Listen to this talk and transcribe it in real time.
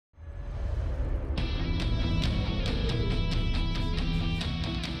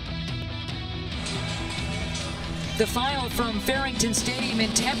the final from Farrington Stadium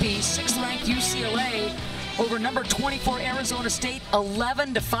in Tempe, 6th-ranked UCLA over number 24 Arizona State,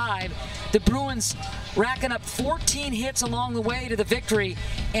 11-5. The Bruins racking up 14 hits along the way to the victory,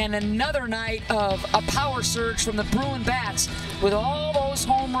 and another night of a power surge from the Bruin bats with all those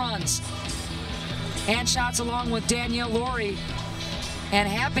home runs. And Schatz along with Danielle, Lawrie, and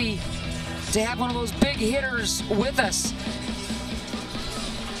happy to have one of those big hitters with us.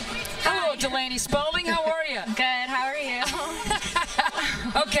 Hello, Delaney Spaulding. How are you? Good. How are you?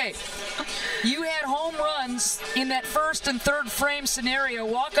 Okay. You had home runs in that first and third frame scenario.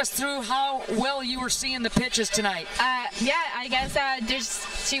 Walk us through how well you were seeing the pitches tonight. Yeah, I guess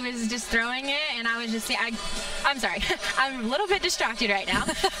she was just throwing it, and I was just I'm sorry. I'm a little bit distracted right now,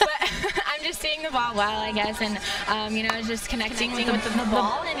 but I'm just seeing the ball well, I guess, and you know, just connecting with the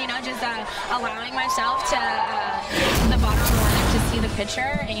ball, and you know, just allowing myself to the bottom of the lineup to see the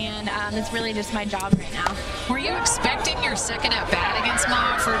pitcher, and that's really just my job right now. Were you expecting your second at bat against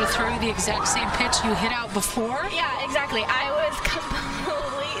Ma for her to throw the exact same pitch you hit out before? Yeah, exactly. I was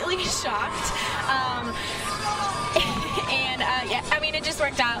completely shocked. And yeah, I mean, it just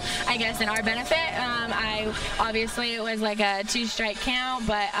worked out, I guess, in our benefit. Obviously it was like a 2-strike count,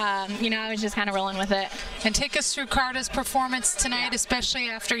 but you know, I was just kind of rolling with it. And take us through Carta's performance tonight, especially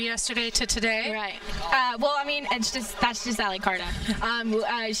after yesterday to today. Right. Well, I mean, that's just Allie Carta.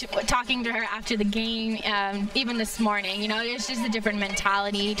 Talking to her after the game, even this morning, you know, it's just a different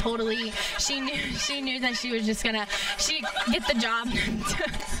mentality. Totally, she knew that she was just gonna get the job.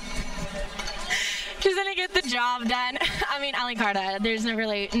 She's gonna get the job done. I mean, Allie Carta, there's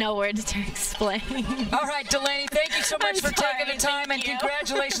really no words to explain. All right, Delaney, thank you so much for taking the time, and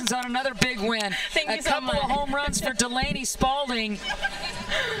congratulations on another big win. Thank you so much. A couple of home runs for Delaney Spaulding.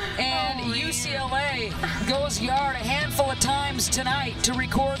 And UCLA goes yard a handful of times tonight to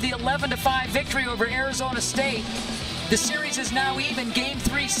record the 11-5 victory over Arizona State. The series is now even. Game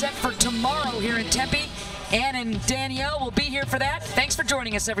 3 set for tomorrow here in Tempe. Ann and Danielle will be here for that. Thanks for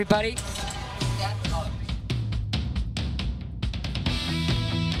joining us, everybody.